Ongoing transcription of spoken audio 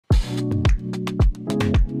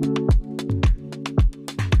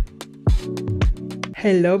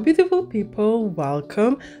Hello beautiful people,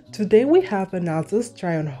 welcome. Today we have an ASOS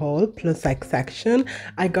try on haul plus size section.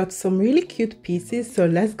 I got some really cute pieces, so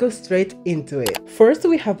let's go straight into it. First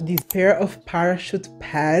we have this pair of parachute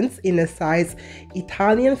pants in a size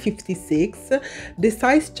Italian 56. The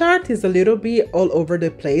size chart is a little bit all over the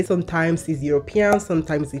place. Sometimes it's European,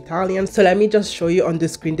 sometimes Italian. So let me just show you on the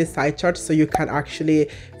screen the size chart so you can actually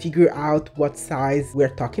figure out what size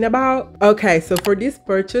we're talking about. Okay, so for this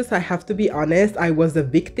purchase, I have to be honest, I was a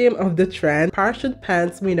victim of the trend. Parachute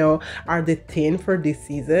pants, we know, are the thing for this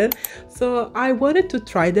season. So I wanted to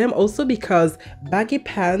try them also because baggy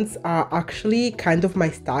pants are actually kind of my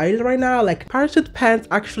style right now. Like parachute pants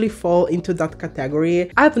actually fall into that category.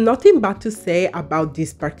 I have nothing bad to say about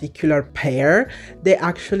this particular pair. They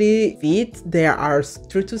actually fit, they are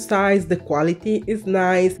true to size, the quality is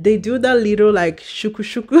nice. They do that little like shuku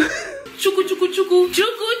shuku Chuku chuku chuku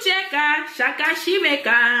chuku cheka shaka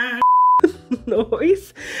shimeka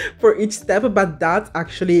noise for each step, but that's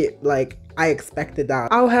actually like I expected that.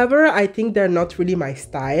 However, I think they're not really my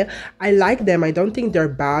style. I like them. I don't think they're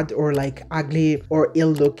bad or like ugly or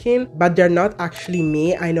ill looking, but they're not actually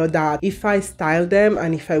me. I know that if I style them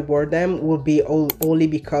and if I wore them will be only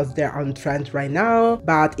because they're on trend right now,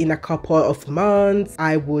 but in a couple of months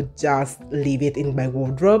I would just leave it in my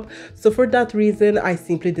wardrobe. So for that reason I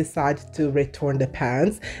simply decided to return the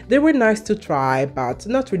pants. They were nice to try but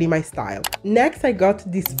not really my style. Next I got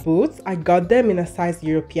these boots. I got them in a size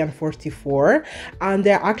European 44 and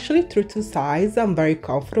they're actually true to size. I'm very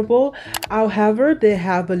comfortable. However, they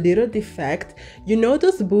have a little defect. You know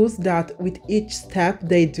those boots that with each step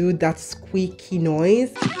they do that squeaky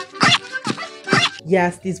noise?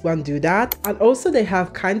 Yes, these one do that. And also they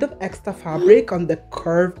have kind of extra fabric on the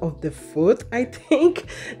curve of the foot. I think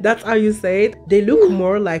that's how you say it. They look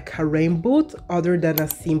more like a rain boot other than a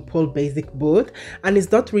simple basic boot, and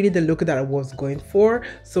it's not really the look that I was going for.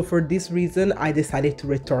 So for this reason I decided to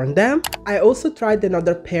return them. I also tried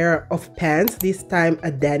another pair of pants, this time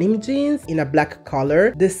a denim jeans in a black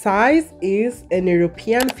color. The size is an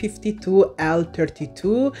European 52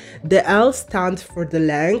 L32. The L stands for the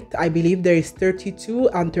length. I believe there is 32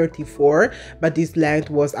 and 34, but this length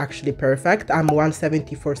was actually perfect. I'm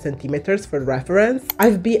 174 centimeters for reference.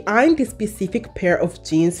 I've been eyeing this specific pair of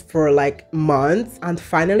jeans for like months, and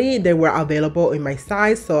finally they were available in my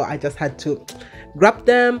size, so I just had to grab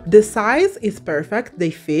them. The size is perfect,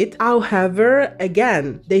 they fit. However,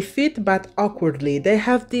 again, they fit but awkwardly. They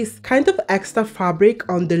have this kind of extra fabric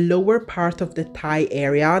on the lower part of the thigh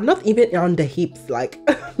area, not even on the hips, like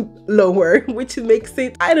lower, which makes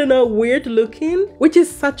it, I don't know, weird looking, which is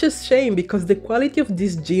such a shame because the quality of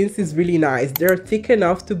these jeans is really nice. They're thick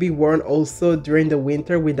enough to be worn also during the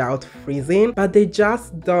winter without freezing, but they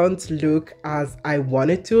just don't look as I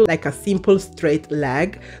wanted to, like a simple straight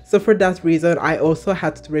leg. So for that reason I also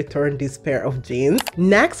had to return this pair of jeans.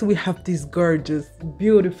 Next we have this gorgeous,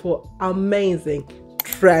 beautiful, amazing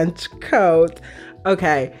trench coat.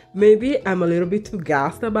 Okay, maybe I'm a little bit too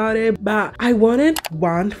gassed about it, but I wanted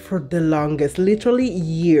one for the longest, literally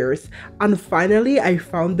years, and finally I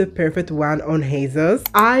found the perfect one on ASOS.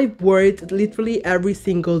 I wore it literally every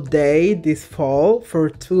single day this fall for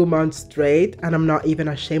 2 months straight, and I'm not even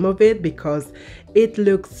ashamed of it because it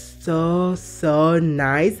looks so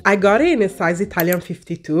nice. I got it in a size Italian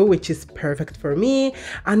 52, which is perfect for me.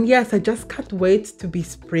 And yes, I just can't wait to be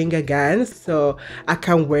spring again, so I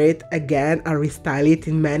can wear it again and restyle it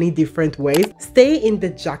in many different ways. Stay in the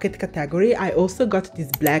jacket category. I also got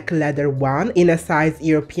this black leather one in a size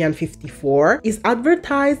European 54. It's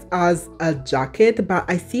advertised as a jacket, but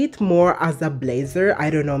I see it more as a blazer. I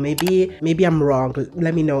don't know, maybe I'm wrong.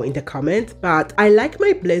 Let me know in the comments. But I like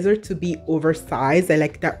my blazer to be oversized. I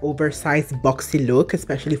like that oversized boxy look,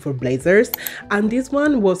 especially for blazers, and this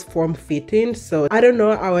one was form-fitting, so I don't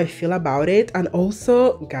know how I feel about it. And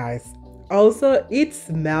also guys, it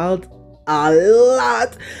smelled a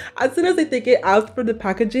lot. As soon as I take it out from the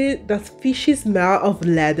packaging, that fishy smell of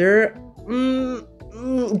leather,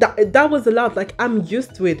 that was a lot. Like, I'm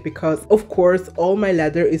used to it because of course all my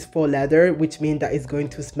leather is faux leather, which means that it's going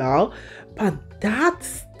to smell, but that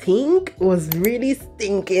stink was really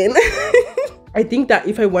stinking. I think that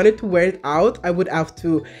if I wanted to wear it out, I would have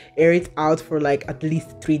to air it out for like at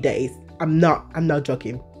least 3 days. I'm not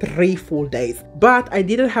joking, 3 full days. But I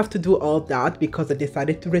didn't have to do all that because I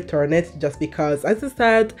decided to return it just because, as I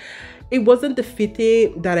said, it wasn't the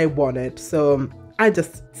fitting that I wanted. So I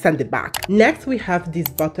just send it back. Next, we have this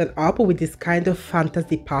button up with this kind of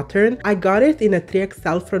fantasy pattern. I got it in a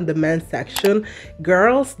 3XL from the men's section.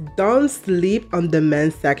 Girls, don't sleep on the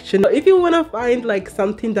men's section. If you want to find like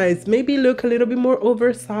something that is maybe look a little bit more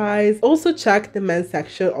oversized, also check the men's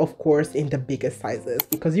section, of course, in the biggest sizes,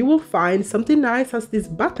 because you will find something nice as this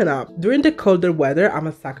button up. During the colder weather, I'm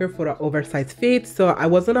a sucker for an oversized fit, so I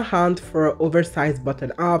was on a hunt for oversized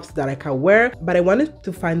button ups that I can wear, but I wanted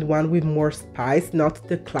to find one with more spice, not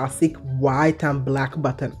the classic white and black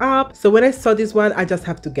button up. So when I saw this one, I just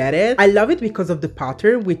have to get it. I love it because of the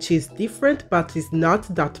pattern, which is different, but it's not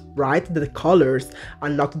that bright. The colors are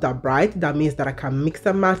not that bright. That means that I can mix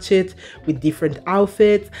and match it with different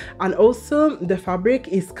outfits. And also the fabric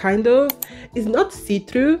is it's not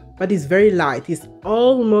see-through, but it's very light. It's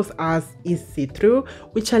almost as is see-through,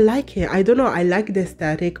 which I like it. I don't know, I like the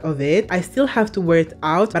aesthetic of it. I still have to wear it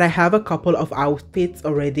out, but I have a couple of outfits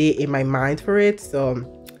already in my mind for it, so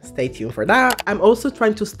stay tuned for that. I'm also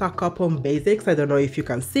trying to stock up on basics. I don't know if you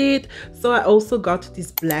can see it. So I also got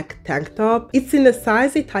this black tank top. It's in the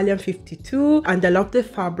size Italian 52, and I love the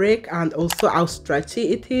fabric and also how stretchy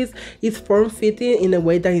it is. It's form-fitting in a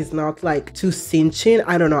way that is not like too cinching.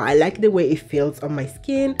 I don't know, I like the way it feels on my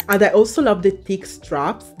skin. And I also love the thick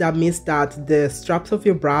straps. That means that the straps of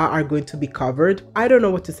your bra are going to be covered. I don't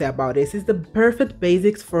know what to say about this. It's the perfect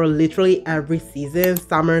basics for literally every season: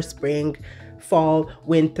 summer, spring, fall,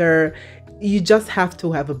 winter. You just have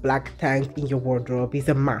to have a black tank in your wardrobe. It's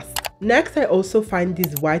a must. Next, I also find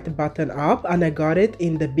this white button up, and I got it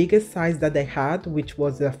in the biggest size that they had, which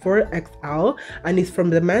was a 4XL, and it's from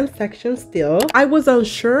the men's section still. I was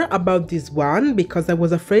unsure about this one because I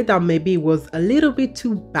was afraid that maybe it was a little bit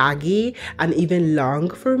too baggy and even long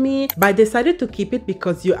for me, but I decided to keep it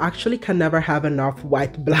because you actually can never have enough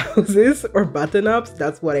white blouses or button-ups.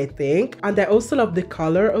 That's what I think. And I also love the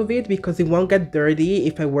color of it because it won't get dirty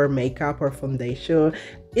if I wear makeup or foundation.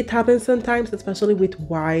 It happens sometimes, especially with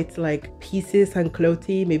white like pieces and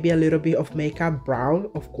clothing, maybe a little bit of makeup, brown,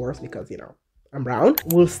 of course, because you know I'm brown,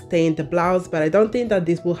 will stain the blouse, but I don't think that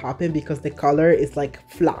this will happen because the color is like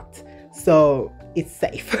flat, so it's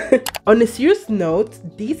safe. On a serious note,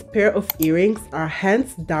 these pair of earrings are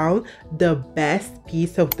hands down the best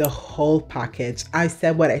piece of the whole package. I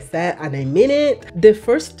said what I said and I mean it. The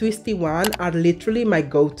first twisty one are literally my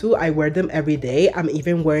go-to. I wear them every day. I'm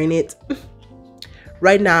even wearing it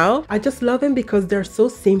right now. I just love them because they're so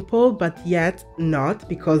simple, but yet not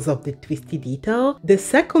because of the twisty detail. The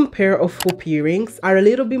second pair of hoop earrings are a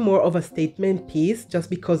little bit more of a statement piece just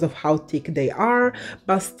because of how thick they are,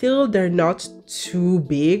 but still they're not too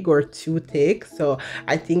big or too thick. So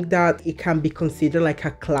I think that it can be considered like a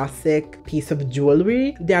classic piece of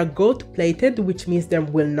jewelry. They are gold plated, which means they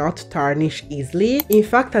will not tarnish easily. In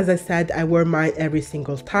fact, as I said, I wear mine every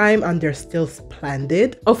single time and they're still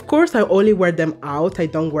splendid. Of course, I only wear them out. I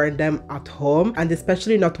don't wear them at home, and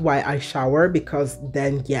especially not while I shower, because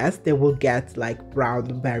then yes, they will get like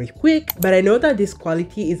brown very quick. But I know that this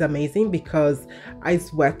quality is amazing because I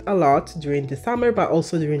sweat a lot during the summer, but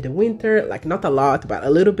also during the winter, like not a lot, but a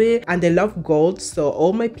little bit. And I love gold, so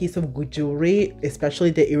all my piece of good jewelry,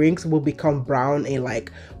 especially the earrings, will become brown in like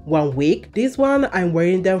 1 week. This one, I'm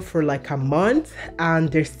wearing them for like a month and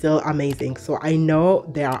they're still amazing. So I know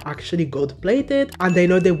they are actually gold plated and I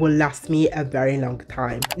know they will last me a very long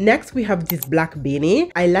time. Next, we have this black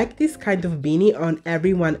beanie. I like this kind of beanie on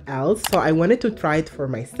everyone else, so I wanted to try it for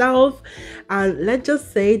myself, and let's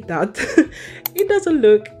just say that it doesn't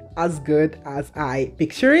look as good as I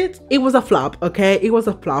picture it. It was a flop, okay? It was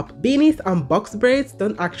a flop. Beanies and box braids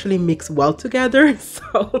don't actually mix well together,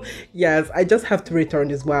 so yes, I just have to return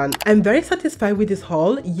this one. I'm very satisfied with this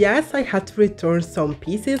haul. Yes, I had to return some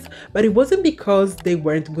pieces, but it wasn't because they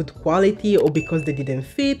weren't good quality or because they didn't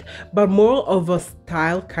fit, but more of a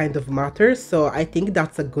style kind of matter. So I think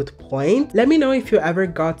that's a good point. Let me know if you ever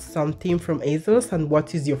got something from ASOS and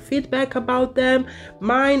what is your feedback about them.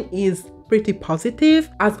 Mine is pretty positive.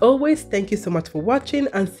 As always, thank you so much for watching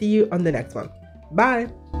and see you on the next one. Bye.